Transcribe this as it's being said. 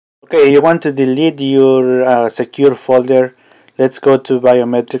Okay, you want to delete your secure folder. Let's go to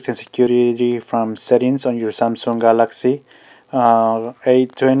biometrics and security from settings on your Samsung Galaxy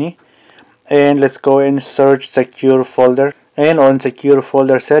A20, and let's go and search secure folder. And on secure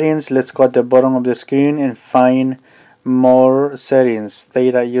folder settings, let's go at the bottom of the screen and find more settings,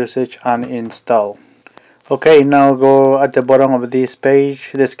 data usage, uninstall. Okay, now go at the bottom of this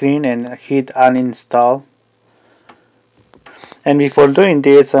page, the screen, and hit uninstall. And before doing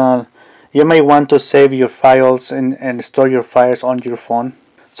this, you may want to save your files and store your files on your phone.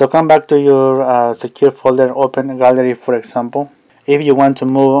 So come back to your secure folder, open gallery for example. If you want to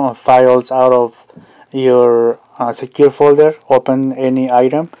move files out of your secure folder, open any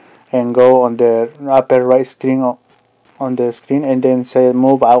item and go on the upper right screen on the screen and then say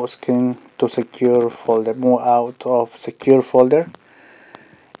move out screen to secure folder, move out of secure folder,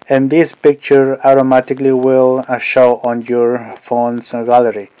 and this picture automatically will show on your phone's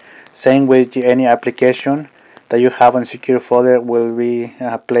gallery. Same with any application that you have on secure folder will be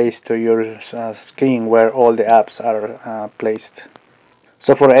placed to your screen where all the apps are placed.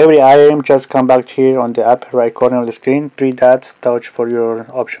 So for every item, just come back here on the upper right corner of the screen, 3 dots, touch for your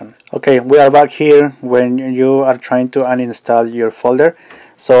option. Okay, we are back here when you are trying to uninstall your folder.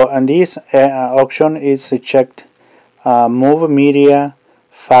 So on this option is checked, move media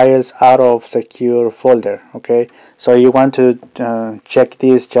files out of secure folder. Okay, so you want to check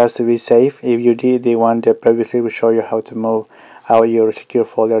this just to be safe. If you did the one that previously will show you how to move out your secure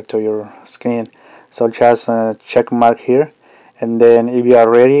folder to your screen. So just check mark here. And then if you are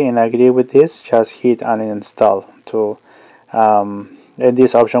ready and agree with this, just hit uninstall to and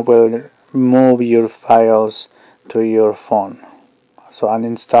this option will move your files to your phone. So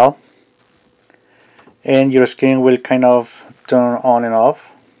uninstall and your screen will kind of turn on and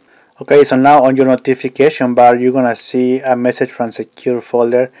off. Okay, so now on your notification bar you're gonna see a message from secure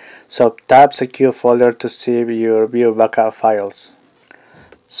folder. So tap secure folder to see your view backup files.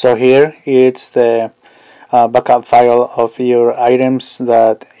 So here it's the backup file of your items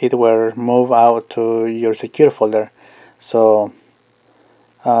that it were moved out to your secure folder. So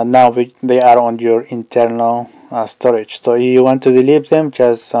now they are on your internal storage. So if you want to delete them,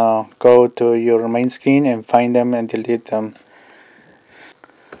 just go to your main screen and find them and delete them.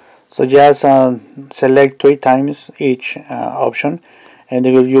 So just select 3 times each option and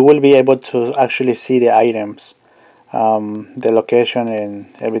you will be able to actually see the items, the location and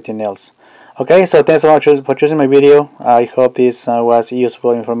everything else. Okay, so thanks so much for choosing my video. I hope this was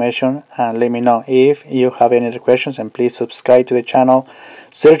useful information, and let me know if you have any other questions, and please subscribe to the channel.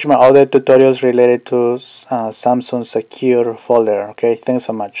 Search my other tutorials related to Samsung secure folder. Okay, thanks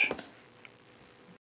so much.